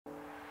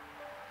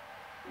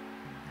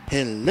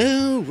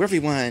Hello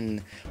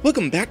everyone!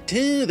 Welcome back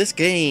to this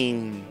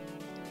game!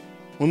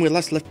 When we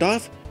last left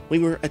off, we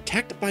were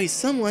attacked by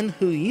someone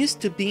who used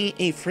to be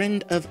a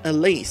friend of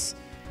Alayss.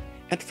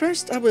 At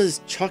first I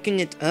was chalking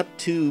it up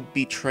to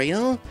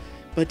betrayal,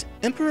 but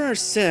Emperor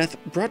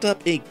Seth brought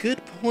up a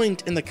good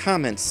point in the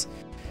comments.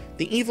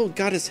 The evil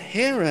goddess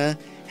Hera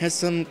has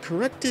some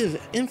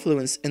corrective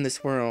influence in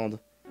this world.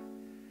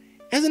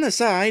 As an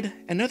aside,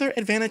 another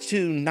advantage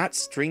to not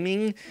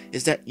streaming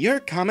is that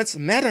your comments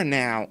matter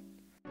now.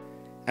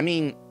 I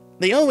mean,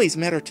 they always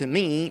matter to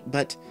me,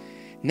 but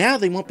now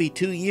they won't be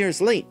 2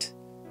 years late.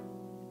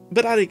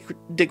 But I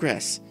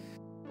digress.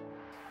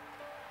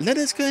 Let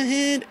us go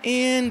ahead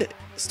and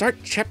start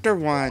Chapter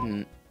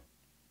 1.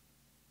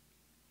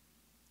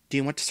 Do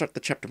you want to start the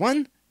Chapter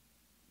 1?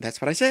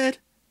 That's what I said.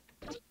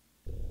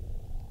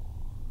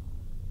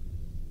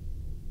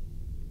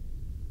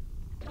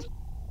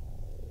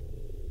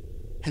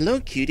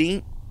 Hello,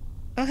 cutie.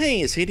 Oh hey,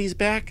 is Hades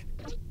back?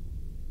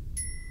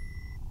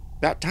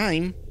 About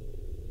time.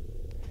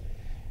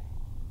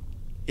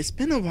 It's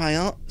been a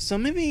while, so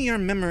maybe your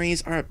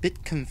memories are a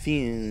bit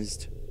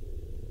confused.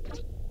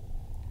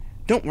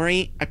 Don't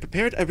worry, I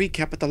prepared a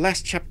recap of the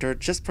last chapter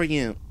just for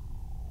you.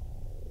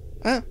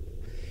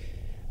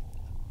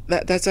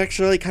 That's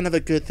actually kind of a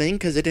good thing,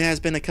 because it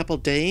has been a couple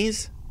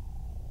days.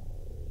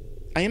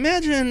 I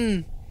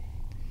imagine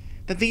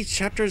that these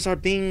chapters are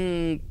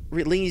being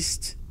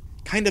released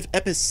kind of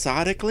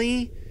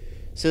episodically.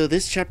 So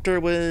this chapter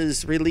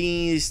was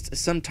released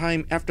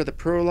sometime after the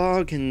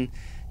prologue, and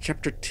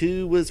Chapter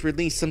 2 was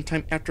released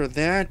sometime after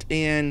that,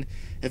 and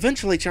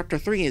eventually Chapter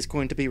 3 is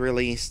going to be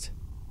released.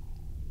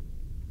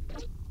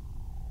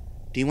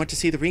 Do you want to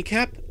see the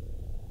recap?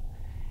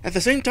 At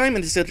the same time,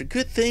 it is a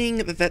good thing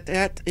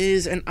that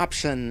is an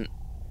option.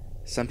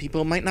 Some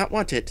people might not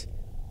want it,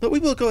 but we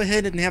will go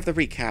ahead and have the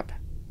recap,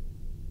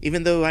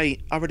 even though I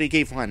already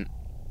gave one.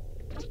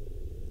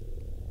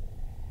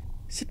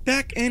 Sit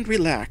back and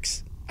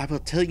relax. I will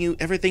tell you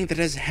everything that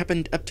has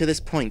happened up to this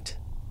point.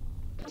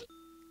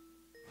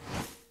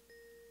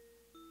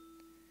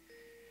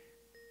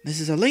 This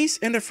is Alayss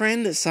and a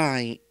friend,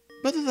 Sai.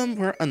 Both of them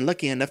were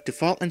unlucky enough to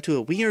fall into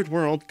a weird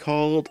world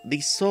called the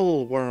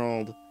Soul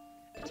World.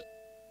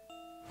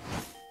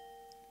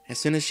 As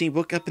soon as she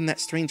woke up in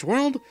that strange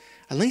world,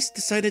 Alayss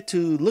decided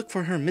to look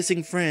for her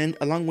missing friend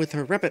along with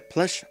her rabbit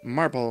plush,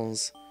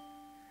 Marbles.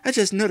 I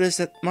just noticed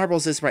that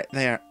Marbles is right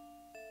there.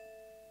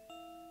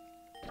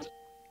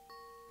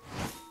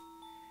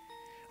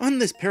 On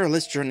this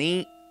perilous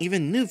journey,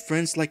 even new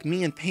friends like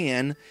me and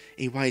Pan,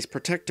 a wise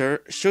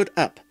protector, showed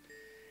up.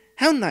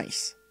 How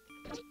nice!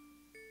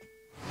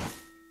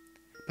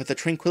 But the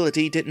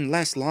tranquility didn't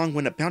last long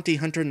when a bounty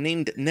hunter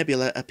named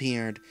Nebula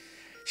appeared.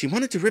 She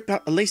wanted to rip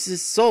out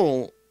Alayss's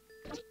soul.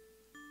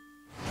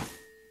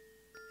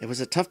 It was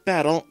a tough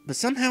battle, but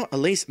somehow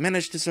Alayss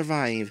managed to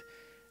survive.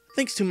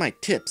 Thanks to my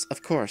tips,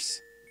 of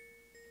course.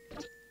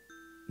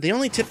 The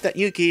only tip that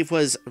you gave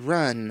was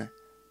run.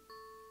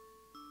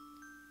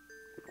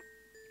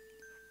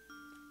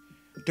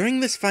 During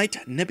this fight,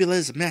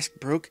 Nebula's mask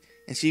broke,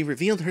 and she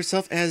revealed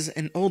herself as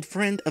an old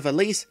friend of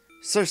Alayss,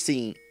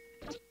 Circe.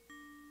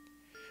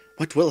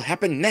 What will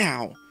happen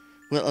now?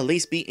 Will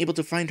Alayss be able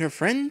to find her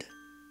friend?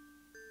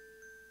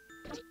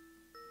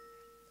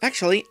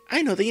 Actually,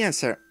 I know the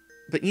answer,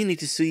 but you need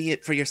to see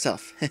it for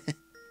yourself.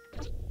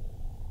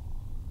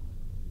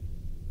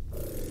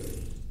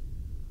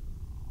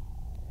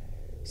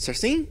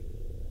 Circe?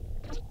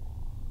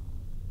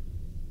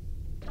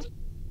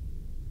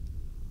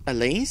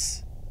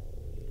 Alayss?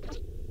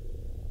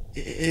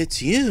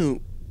 It's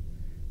you.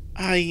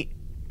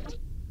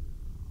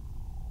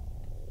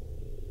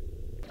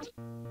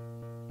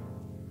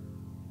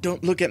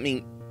 Don't look at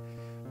me.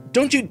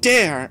 Don't you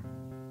dare!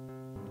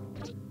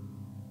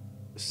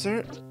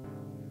 Circe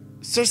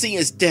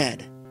is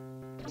dead.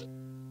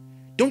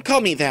 Don't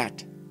call me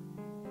that!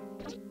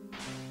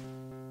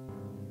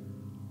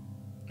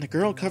 The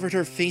girl covered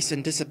her face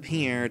and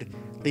disappeared,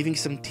 leaving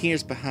some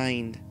tears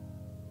behind.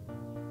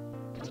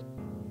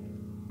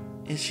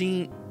 Is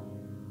she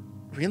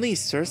really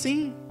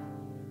Circe?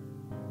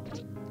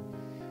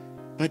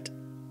 But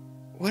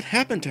what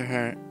happened to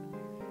her?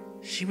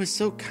 She was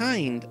so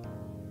kind.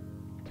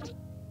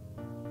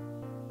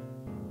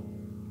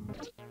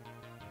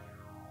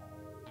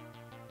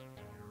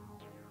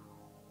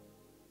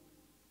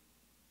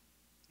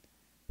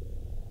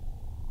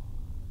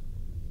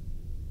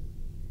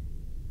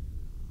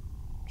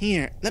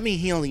 Here, let me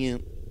heal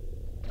you.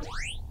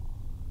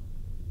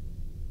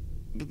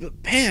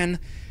 But Pan,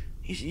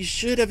 you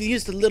should have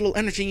used the little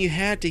energy you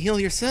had to heal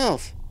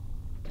yourself.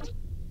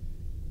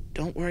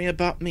 Don't worry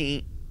about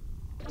me.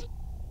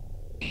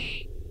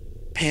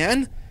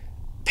 Pan?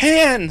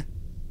 Pan!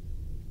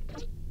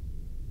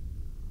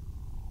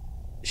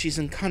 She's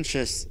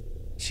unconscious.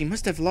 She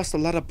must have lost a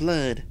lot of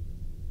blood.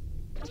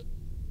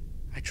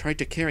 I tried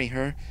to carry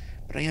her,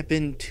 but I have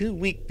been too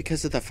weak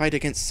because of the fight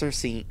against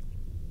Circe. I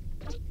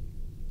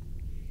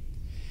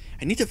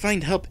need to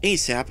find help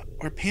ASAP,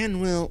 or Pan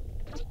will...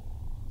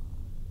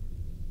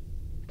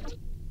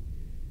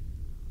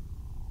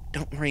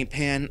 Don't worry,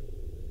 Pan.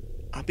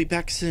 I'll be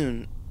back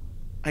soon.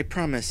 I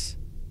promise.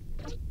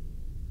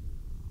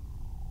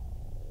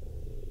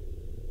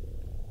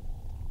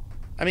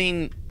 I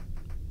mean,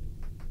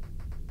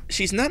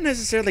 she's not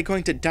necessarily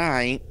going to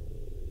die.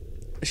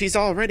 She's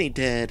already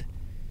dead.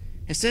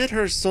 Instead,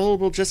 her soul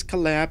will just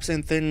collapse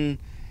and then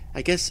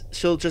I guess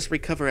she'll just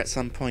recover at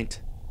some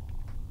point.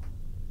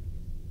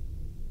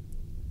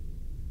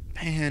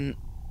 Pan.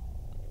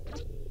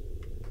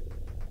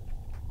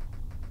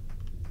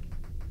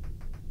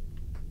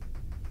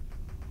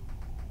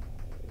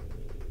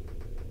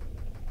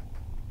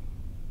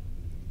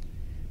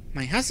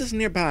 My house is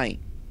nearby.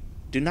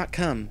 Do not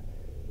come.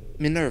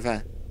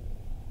 Minerva.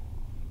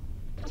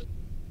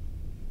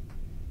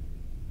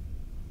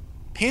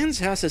 Pan's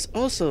house is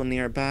also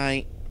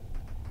nearby.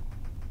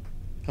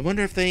 I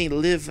wonder if they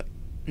live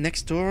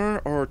next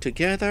door or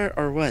together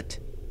or what.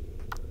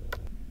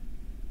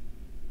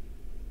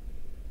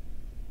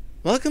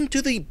 Welcome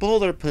to the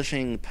boulder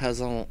pushing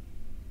puzzle.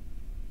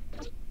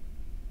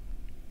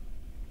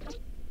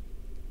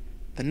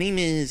 The name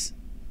is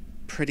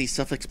pretty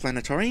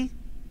self-explanatory.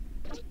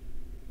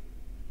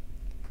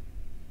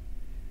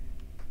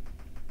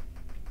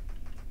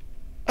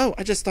 Oh,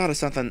 I just thought of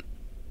something.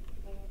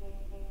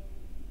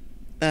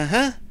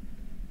 Uh-huh.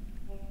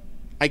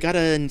 I got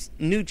a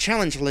new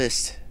challenge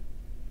list.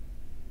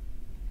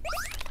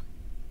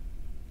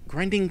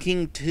 Grinding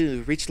King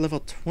 2, reach level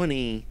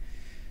 20.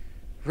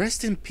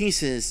 Rest in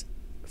pieces.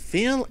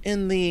 Fail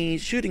in the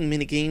shooting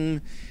minigame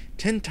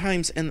 10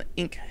 times in the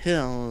Ink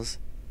Hills.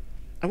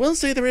 I will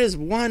say there is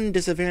one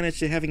disadvantage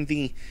to having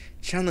the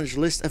challenge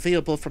list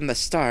available from the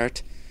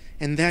start,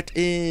 and that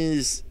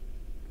is...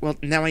 well,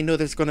 now I know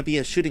there's going to be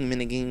a shooting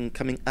minigame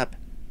coming up.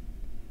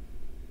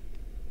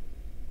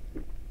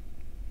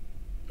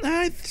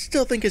 I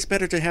still think it's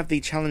better to have the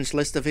challenge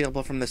list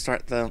available from the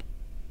start, though.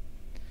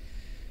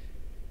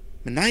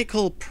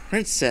 Maniacal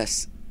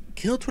Princess.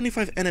 Kill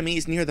 25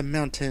 enemies near the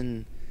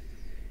mountain.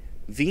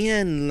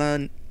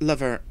 VN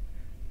Lover.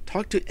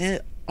 Talk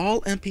to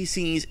all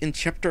NPCs in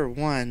Chapter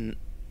 1.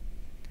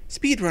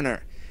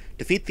 Speedrunner.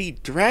 Defeat the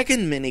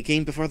Dragon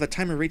minigame before the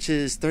timer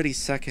reaches 30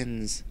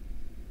 seconds.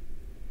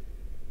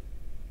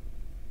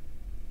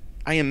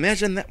 I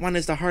imagine that one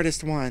is the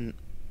hardest one.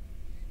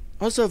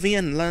 Also,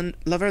 VN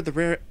Lover,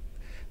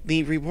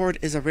 the reward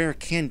is a rare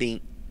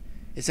candy.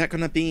 Is that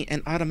going to be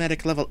an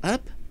automatic level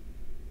up?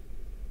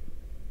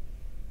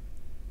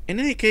 In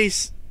any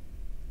case,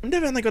 I'm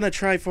definitely going to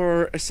try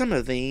for some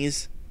of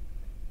these.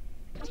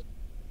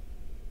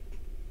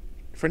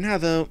 For now,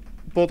 though,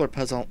 boulder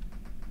puzzle.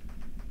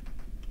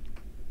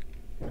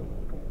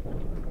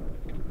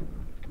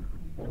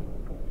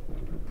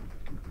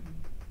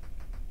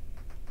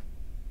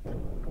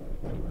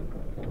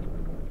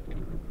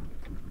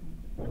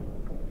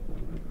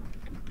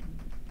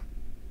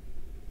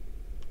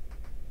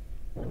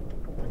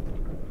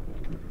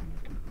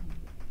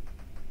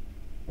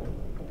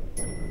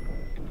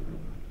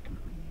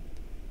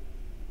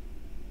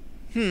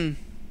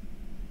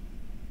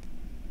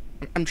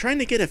 I'm trying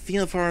to get a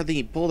feel for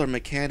the boulder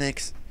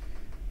mechanics,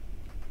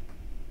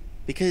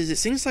 because it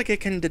seems like it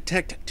can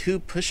detect 2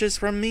 pushes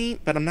from me,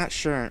 but I'm not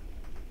sure.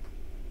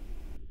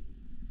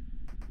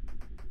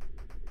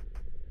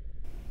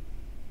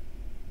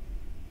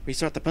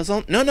 Restart the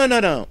puzzle? No, no, no,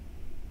 no!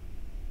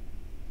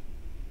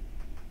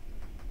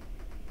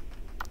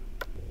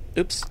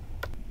 Oops.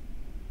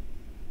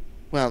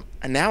 Well,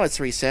 now it's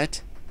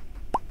reset.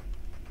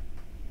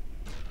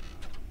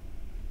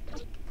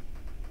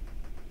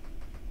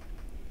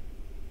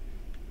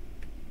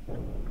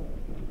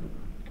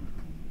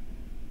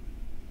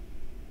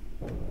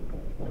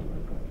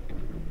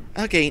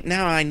 Okay,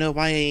 now I know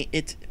why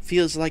it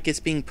feels like it's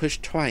being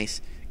pushed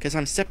twice, because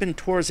I'm stepping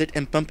towards it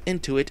and bump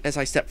into it as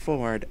I step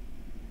forward.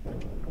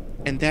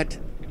 And that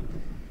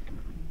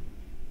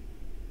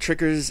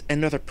triggers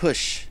another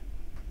push.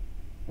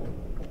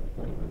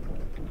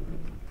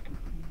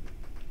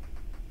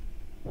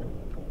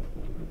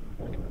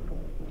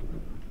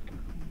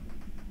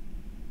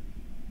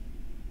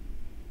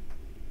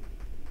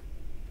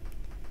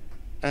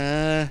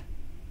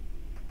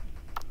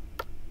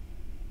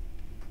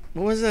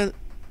 What was that?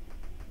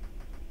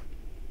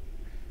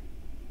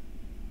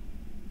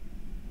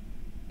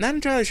 Not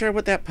entirely sure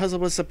what that puzzle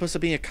was supposed to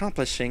be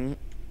accomplishing,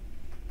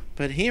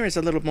 but here is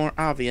a little more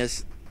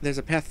obvious. There's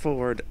a path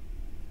forward.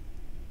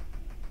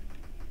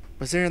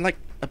 Was there, like,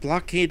 a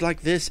blockade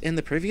like this in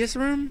the previous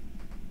room?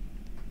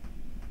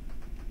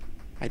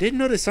 I did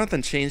notice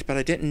something changed, but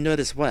I didn't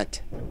notice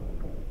what.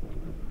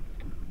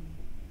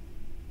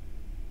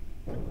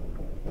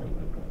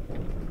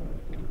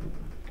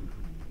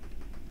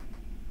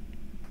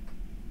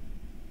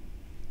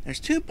 There's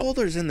 2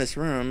 boulders in this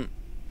room.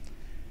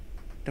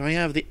 Do I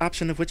have the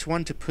option of which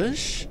one to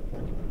push?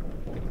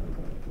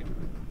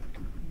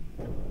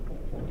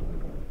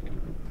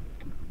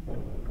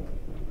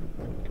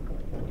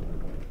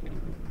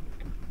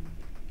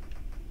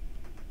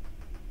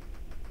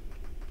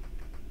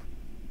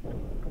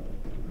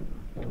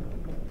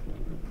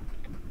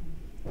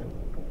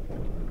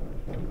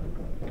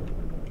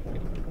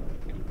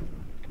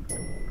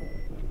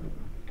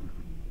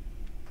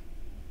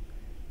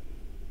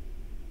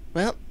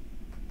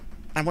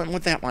 I went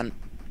with that one.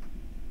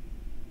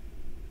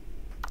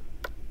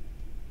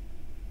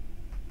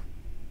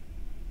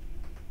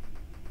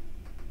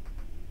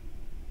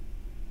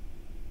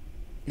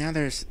 Now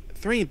there's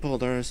 3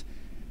 boulders.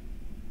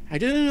 I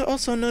do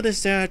also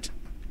notice that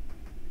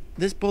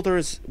this boulder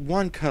is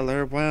one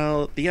color,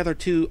 while the other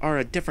 2 are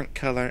a different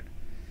color.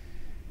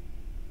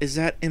 Is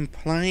that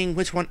implying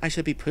which one I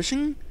should be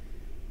pushing?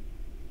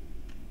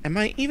 Am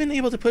I even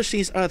able to push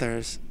these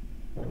others?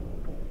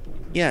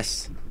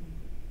 Yes.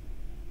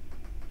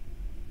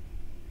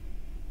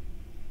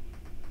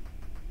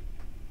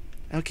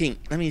 Okay,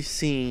 let me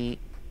see.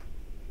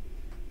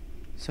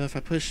 So if I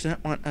push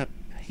that one up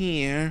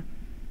here,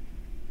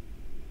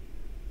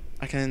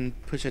 I can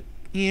push it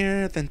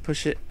here, then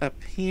push it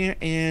up here,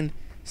 and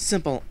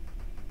simple.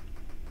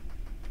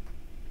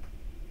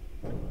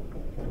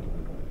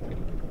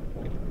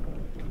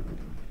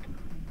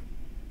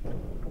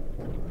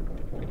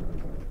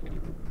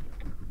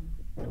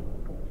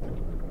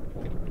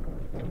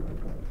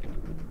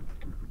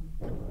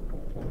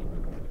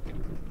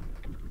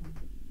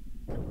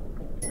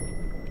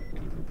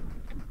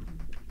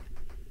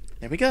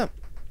 There we go.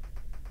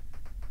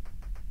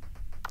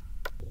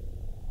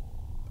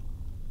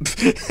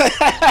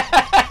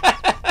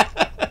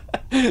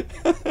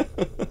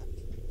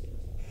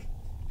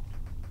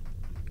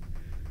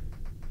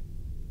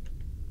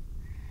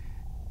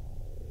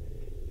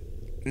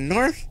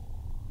 North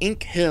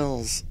Ink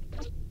Hills.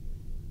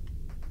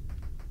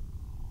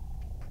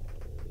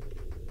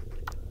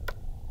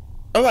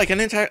 Oh, I can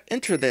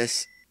enter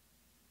this.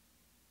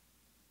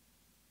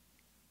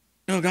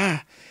 Oh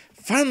god,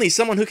 finally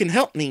someone who can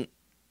help me.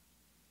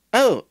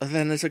 Oh,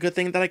 then it's a good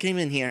thing that I came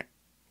in here.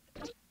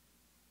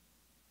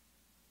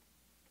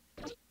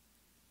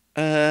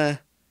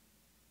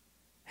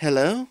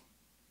 Hello?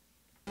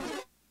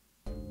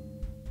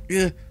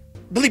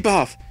 Bleep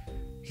off!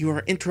 You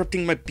are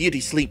interrupting my beauty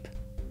sleep.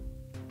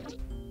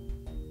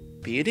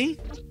 Beauty?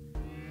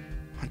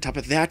 On top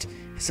of that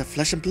is a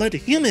flesh and blood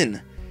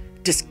human.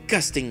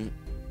 Disgusting.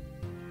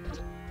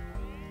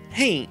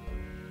 Hey,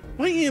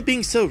 why are you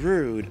being so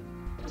rude?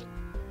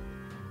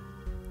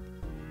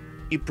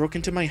 You broke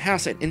into my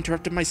house and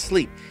interrupted my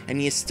sleep,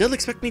 and you still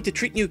expect me to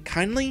treat you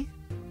kindly?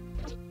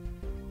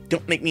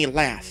 Don't make me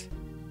laugh.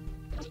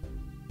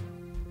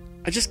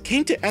 I just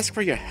came to ask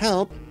for your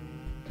help.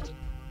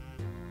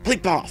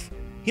 Bleep off!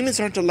 Humans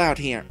aren't allowed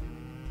here.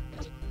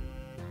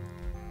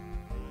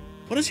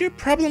 What is your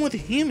problem with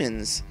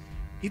humans?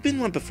 You've been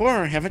one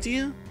before, haven't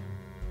you?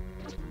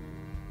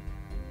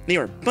 They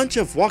are a bunch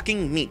of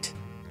walking meat.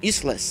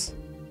 Useless.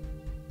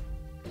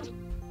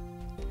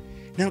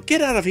 Now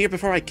get out of here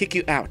before I kick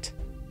you out.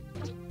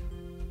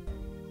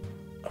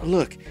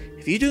 Look,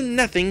 if you do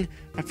nothing,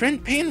 my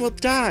friend Pan will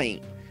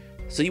die.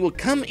 So you will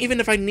come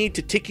even if I need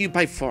to take you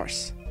by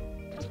force.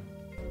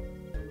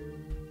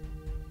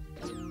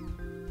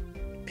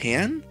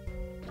 Pan?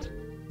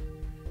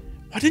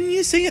 Why didn't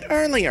you say it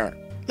earlier?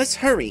 Let's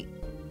hurry.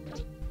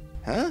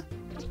 Huh?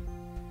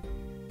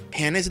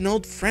 Pan is an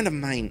old friend of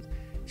mine.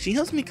 She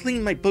helps me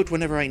clean my boat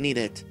whenever I need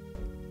it.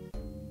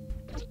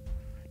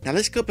 Now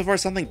let's go before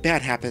something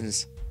bad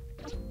happens.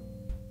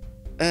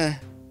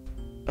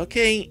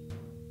 Okay,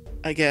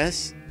 I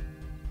guess.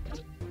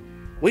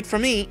 Wait for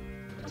me.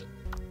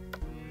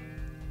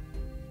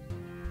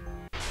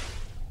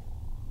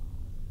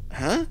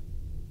 Huh?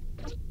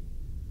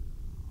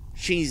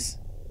 She's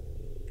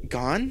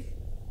gone?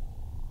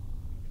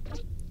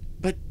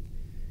 But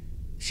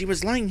she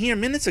was lying here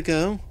minutes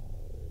ago.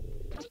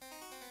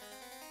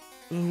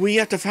 We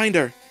have to find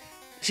her.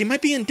 She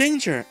might be in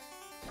danger.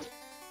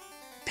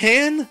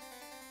 Pan?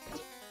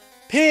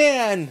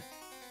 Pan!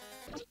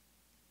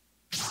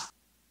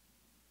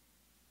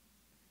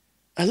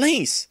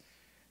 Alayss!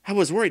 I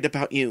was worried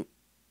about you.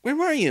 Where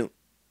were you?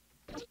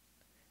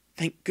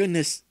 Thank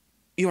goodness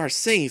you are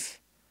safe.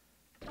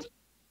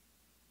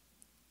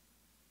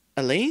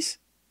 Alayss?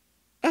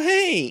 Oh,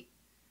 hey!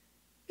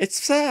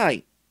 It's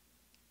Psy!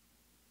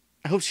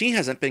 I hope she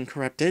hasn't been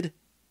corrupted.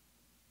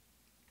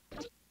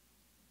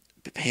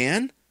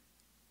 Pan?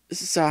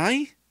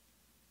 Psy?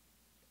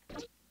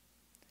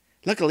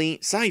 Luckily,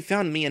 Psy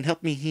found me and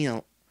helped me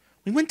heal.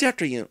 We went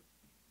after you.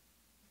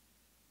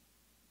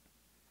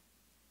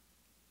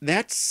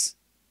 That's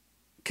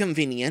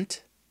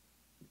convenient.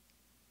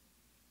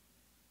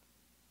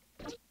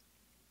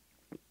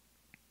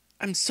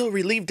 I'm so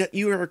relieved that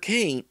you are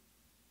okay.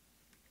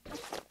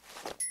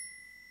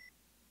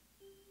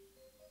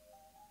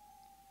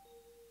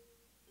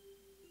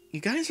 You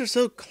guys are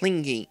so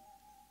clingy.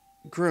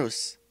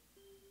 Gross.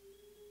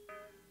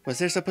 Was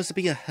there supposed to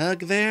be a hug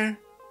there?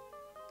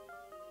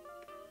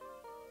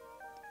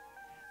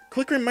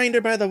 Quick reminder,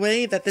 by the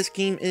way, that this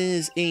game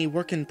is a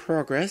work in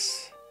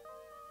progress.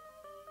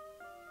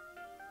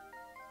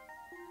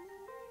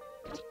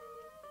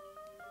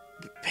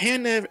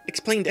 Pan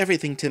explained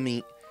everything to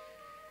me.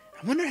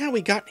 I wonder how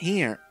we got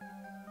here.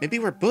 Maybe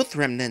we're both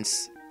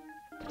remnants.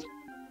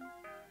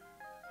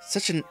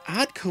 Such an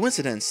odd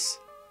coincidence.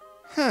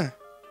 Huh.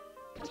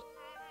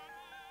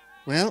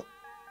 Well,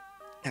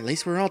 at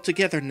least we're all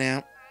together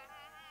now.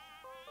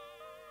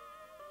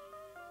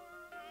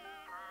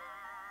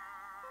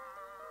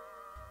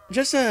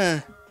 Just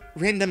a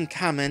random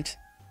comment.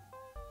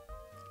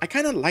 I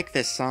kind of like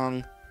this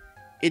song.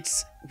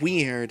 It's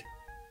weird.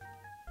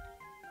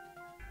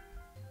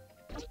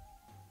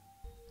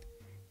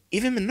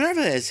 Even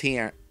Minerva is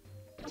here.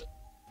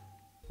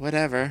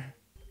 Whatever.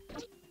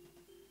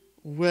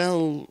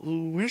 Well,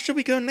 where should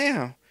we go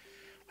now?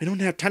 We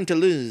don't have time to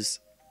lose.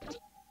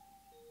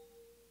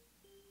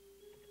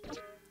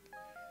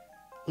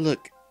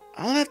 Look,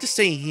 I'll have to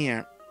stay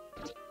here.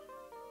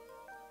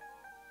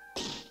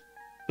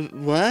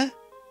 What?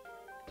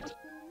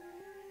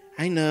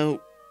 I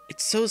know,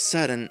 it's so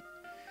sudden,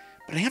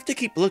 but I have to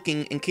keep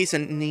looking in case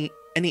any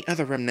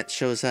other remnant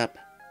shows up.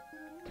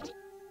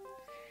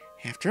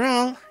 After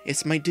all,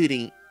 it's my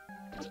duty.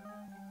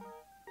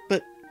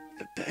 But,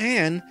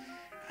 Anne,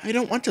 I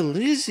don't want to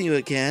lose you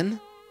again.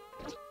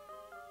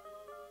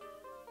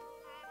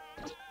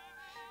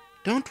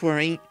 Don't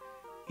worry,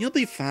 you'll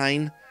be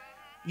fine.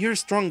 You're a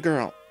strong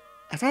girl.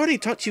 I've already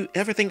taught you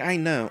everything I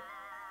know.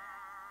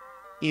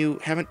 You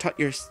haven't taught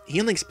your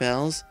healing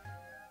spells.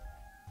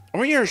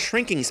 Or your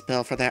shrinking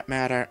spell, for that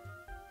matter.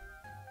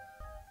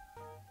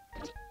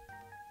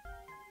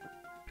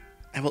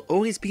 I will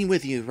always be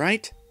with you,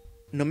 right?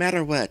 No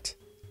matter what.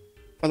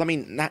 Well, I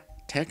mean, not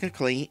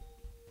technically.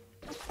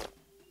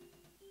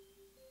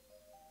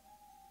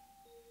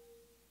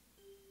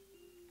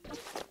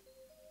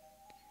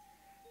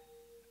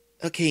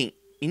 Okay,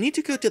 you need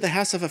to go to the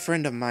house of a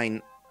friend of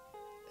mine.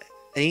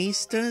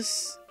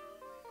 Alayss?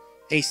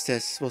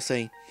 Alayss, we'll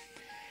say.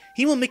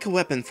 He will make a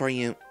weapon for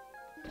you.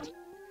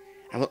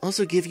 I will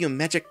also give you a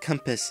magic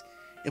compass.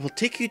 It will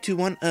take you to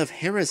one of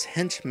Hera's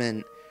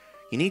henchmen.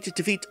 You need to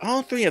defeat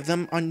all 3 of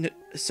them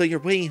so your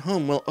way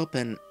home will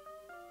open.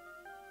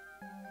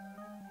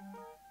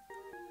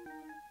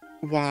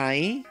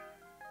 Why?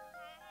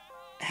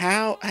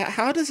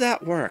 How does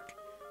that work?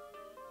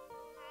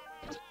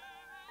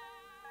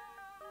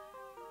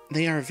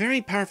 They are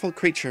very powerful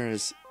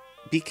creatures.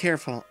 Be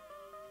careful.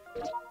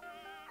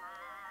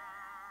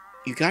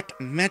 You got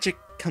magic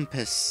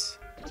compass.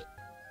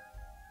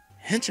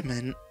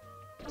 Henchmen?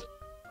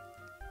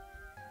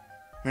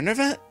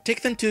 Minerva,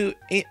 take them to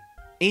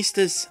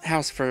Alayss's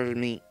house for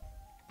me.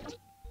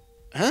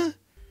 Huh?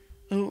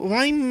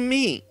 Why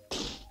me?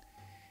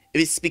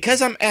 It's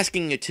because I'm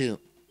asking you to.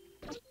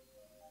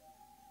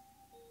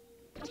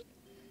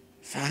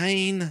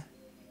 Fine.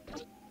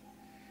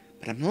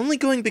 But I'm only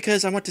going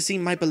because I want to see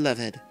my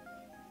beloved.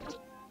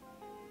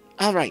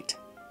 Alright.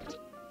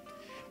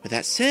 With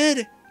that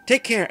said,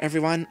 take care,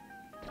 everyone.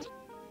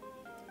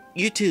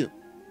 You too.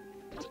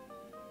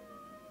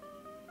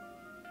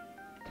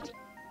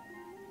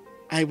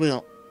 I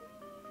will.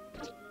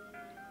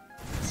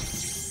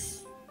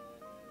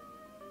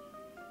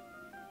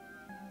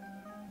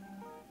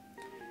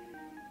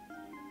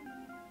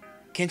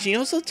 Can she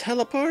also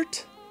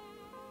teleport?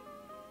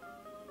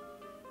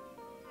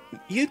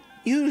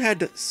 You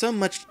had so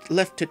much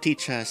left to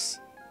teach us.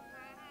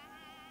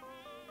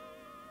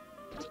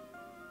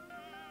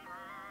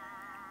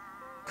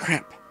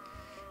 Crap.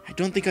 I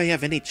don't think I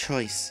have any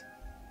choice.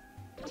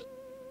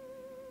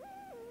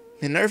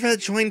 Minerva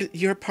joined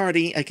your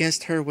party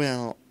against her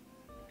will.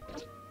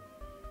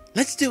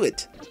 Let's do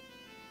it!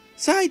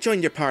 Sai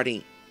joined your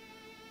party.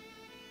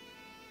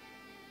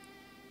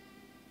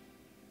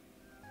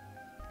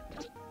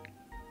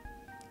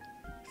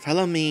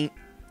 Follow me.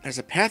 There's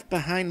a path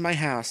behind my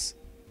house.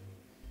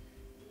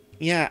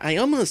 Yeah, I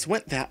almost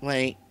went that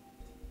way.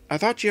 I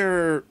thought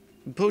your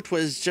boat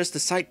was just a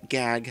sight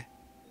gag.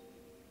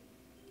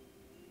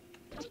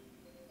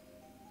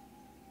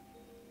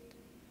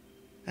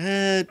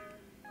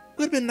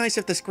 Would have been nice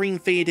if the screen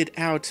faded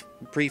out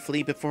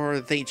briefly before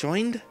they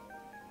joined.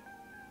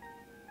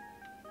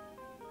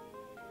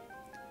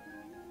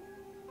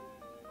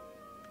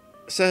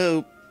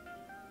 So,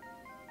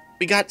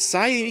 we got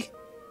Sai.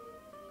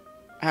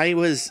 I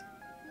was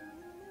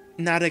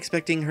not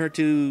expecting her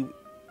to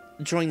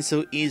join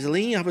so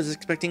easily. I was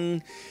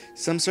expecting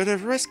some sort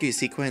of rescue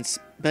sequence,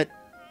 but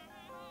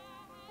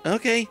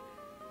okay.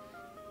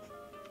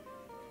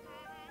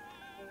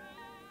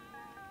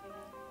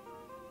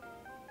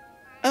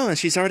 Oh, and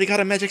she's already got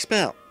a magic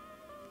spell.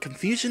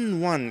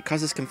 Confusion 1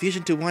 causes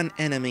confusion to one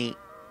enemy.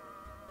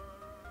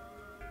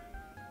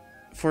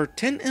 For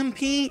 10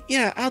 MP?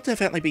 Yeah, I'll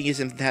definitely be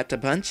using that a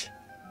bunch.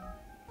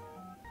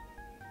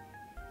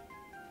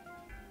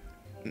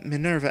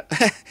 Minerva.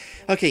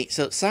 Okay,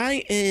 so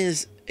Sai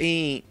is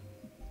a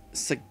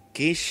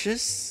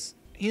sagacious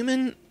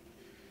human.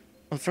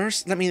 Well,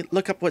 first, let me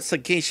look up what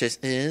sagacious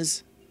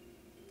is.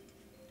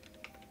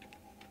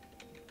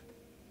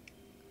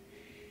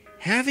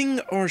 Having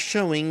or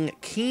showing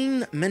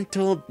keen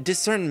mental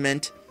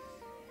discernment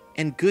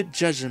and good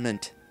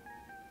judgment.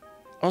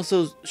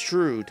 Also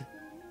shrewd.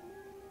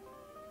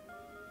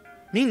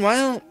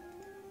 Meanwhile,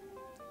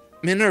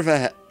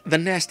 Minerva, the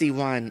nasty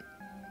one.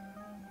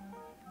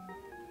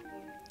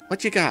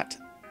 What you got?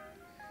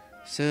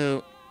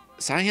 So,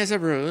 Sai has a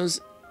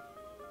rose.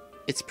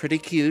 It's pretty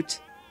cute.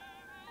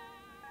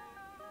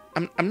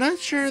 I'm not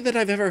sure that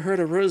I've ever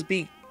heard a rose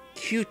be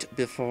cute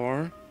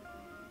before.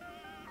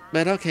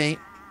 But okay.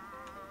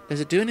 Does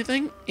it do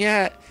anything?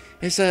 Yeah,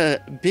 it's a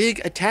big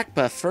attack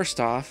buff first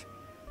off.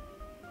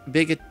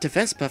 Big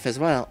defense buff as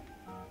well.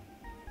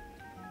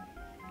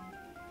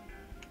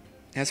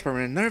 As for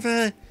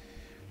Minerva,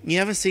 you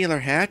have a sailor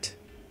hat.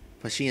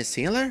 Was she a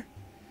sailor?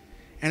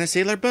 And a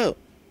sailor bow.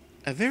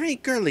 A very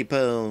girly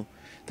bow.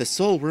 The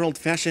Soul World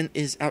fashion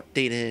is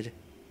outdated.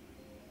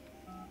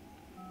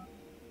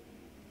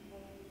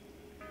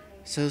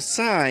 So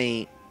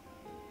Sai,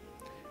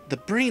 the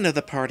brain of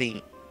the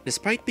party.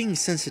 Despite being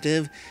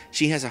sensitive,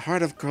 she has a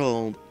heart of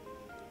gold.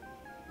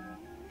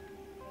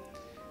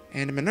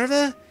 And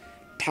Minerva,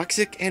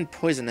 toxic and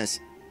poisonous.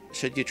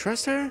 Should you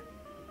trust her?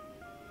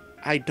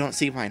 I don't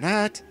see why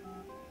not.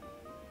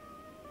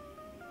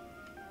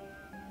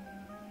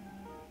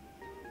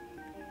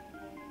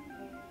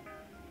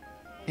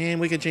 And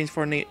we can change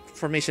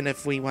formation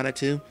if we wanted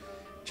to.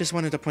 Just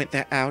wanted to point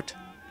that out.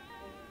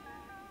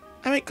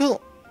 Alright,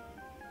 cool.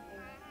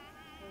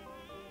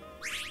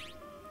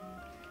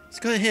 Let's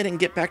go ahead and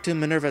get back to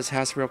Minerva's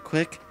house real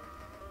quick.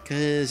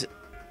 Because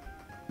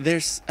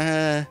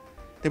there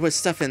was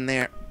stuff in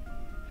there.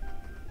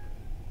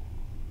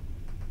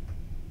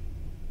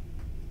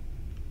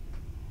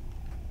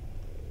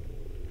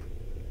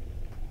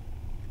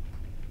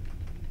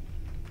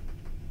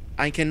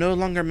 I can no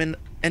longer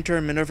enter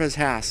Minerva's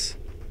house.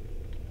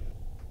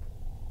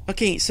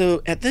 Okay,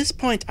 so at this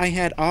point I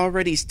had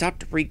already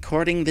stopped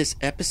recording this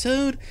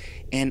episode,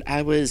 and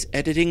I was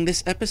editing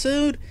this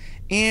episode,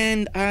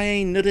 and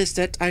I noticed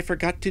that I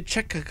forgot to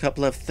check a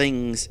couple of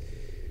things.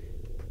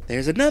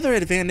 There's another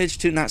advantage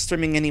to not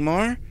streaming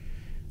anymore.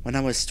 When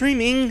I was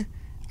streaming,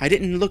 I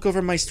didn't look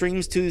over my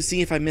streams to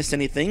see if I missed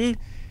anything.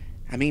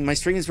 I mean, my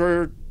streams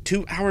were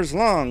 2 hours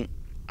long.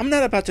 I'm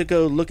not about to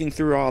go looking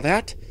through all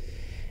that.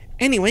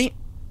 Anyway,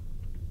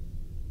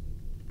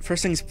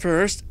 first things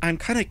first, I'm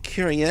kind of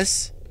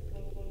curious.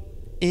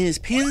 Is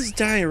Pan's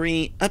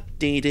Diary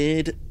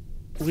updated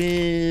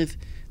with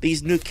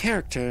these new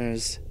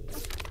characters?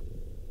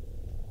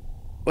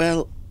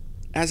 Well,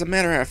 as a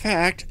matter of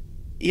fact,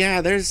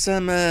 yeah, there's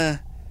some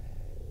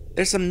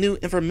new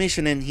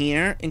information in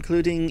here,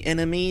 including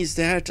enemies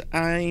that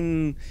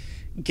I'm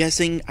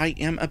guessing I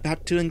am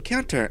about to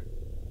encounter.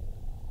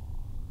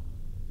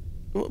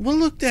 We'll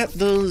look at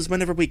those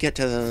whenever we get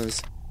to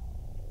those.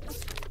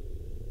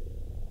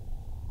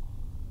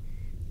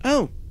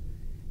 Oh,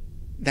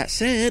 that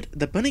said,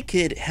 the Bunny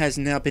Kid has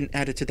now been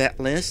added to that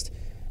list.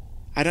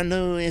 I don't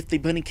know if the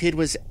Bunny Kid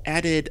was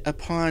added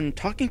upon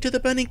talking to the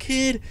Bunny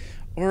Kid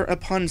or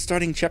upon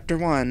starting Chapter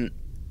 1.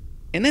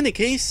 In any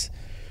case,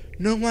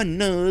 no one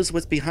knows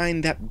what's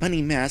behind that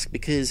bunny mask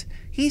because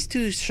he's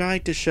too shy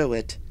to show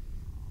it.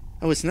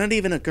 Oh, it's not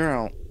even a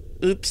girl.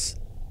 Oops.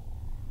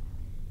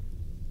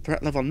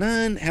 Threat level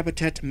none,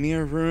 habitat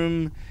mirror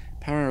room,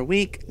 power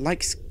weak,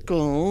 likes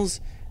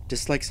skulls,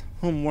 dislikes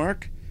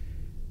homework.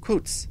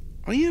 Quotes,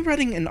 are you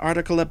writing an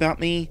article about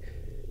me?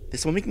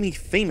 This will make me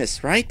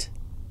famous, right?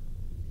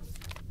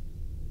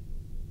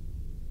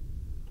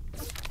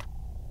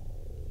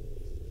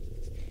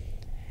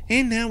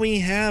 And now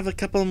we have a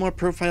couple more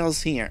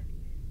profiles here.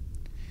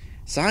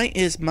 Sai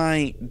is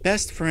my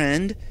best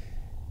friend.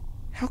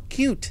 How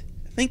cute.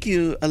 Thank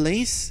you,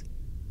 Alayss.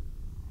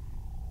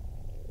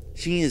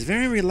 She is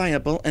very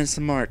reliable and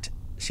smart.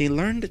 She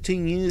learned to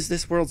use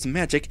this world's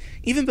magic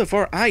even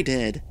before I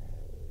did.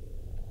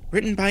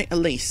 Written by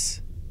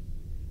Alayss.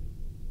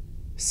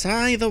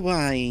 Sai the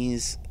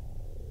Wise.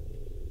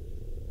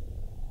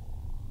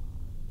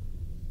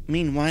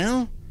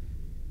 Meanwhile,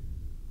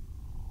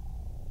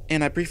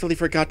 and I briefly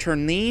forgot her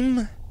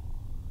name,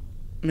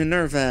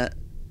 Minerva.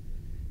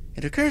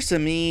 It occurs to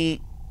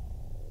me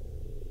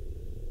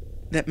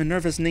that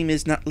Minerva's name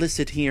is not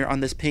listed here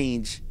on this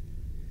page.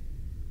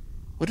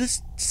 What a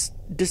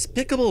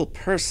despicable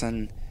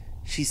person.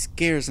 She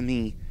scares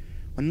me.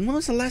 When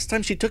was the last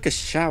time she took a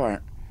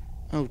shower?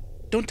 Oh,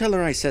 don't tell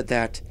her I said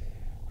that.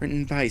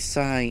 Written by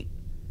Sai.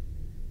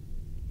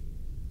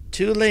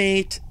 Too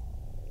late.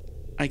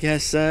 I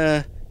guess,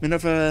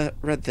 Minerva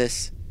read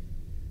this.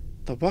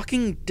 The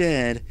Walking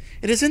Dead.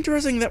 It is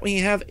interesting that we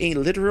have a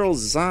literal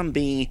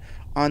zombie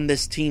on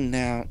this team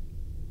now.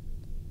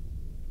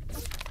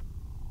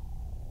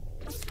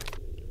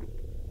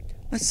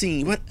 Let's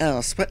see, what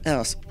else?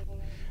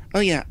 Oh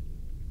yeah,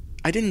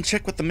 I didn't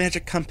check what the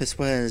magic compass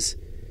was.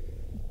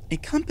 A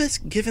compass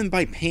given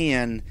by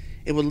Pan.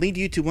 It will lead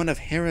you to one of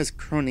Hera's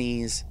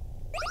cronies.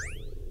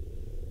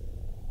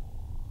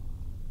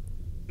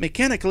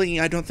 Mechanically,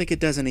 I don't think it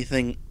does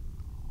anything.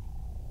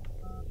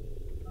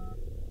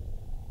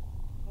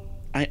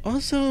 I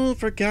also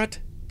forgot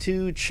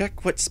to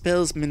check what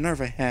spells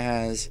Minerva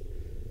has.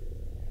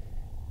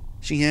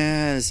 She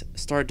has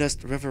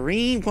Stardust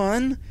Reverie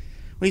 1.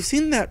 We've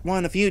seen that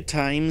one a few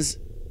times.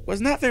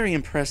 Was not very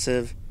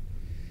impressive.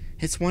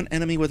 Hits one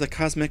enemy with a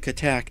cosmic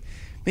attack.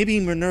 Maybe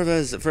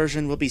Minerva's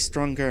version will be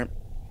stronger.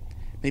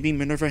 Maybe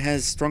Minerva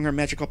has stronger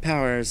magical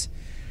powers.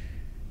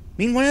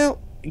 Meanwhile,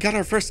 we got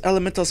our first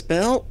elemental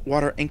spell,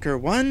 Water Anchor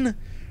 1.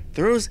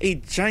 Throws a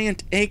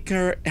giant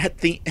anchor at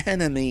the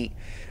enemy.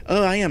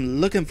 Oh, I am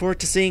looking forward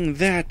to seeing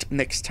that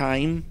next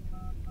time.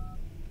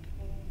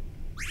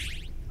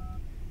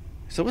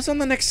 So what's on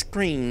the next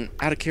screen,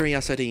 out of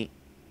curiosity?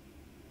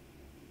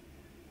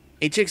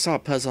 A jigsaw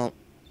puzzle.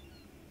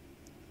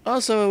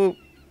 Also,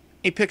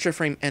 a picture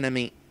frame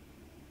enemy.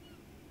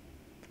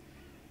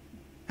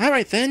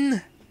 Alright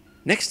then,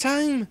 next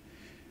time,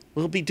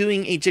 we'll be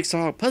doing a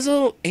jigsaw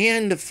puzzle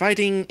and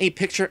fighting a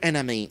picture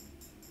enemy.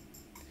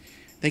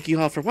 Thank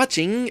you all for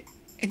watching,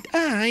 and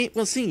I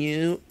will see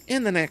you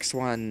in the next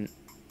one.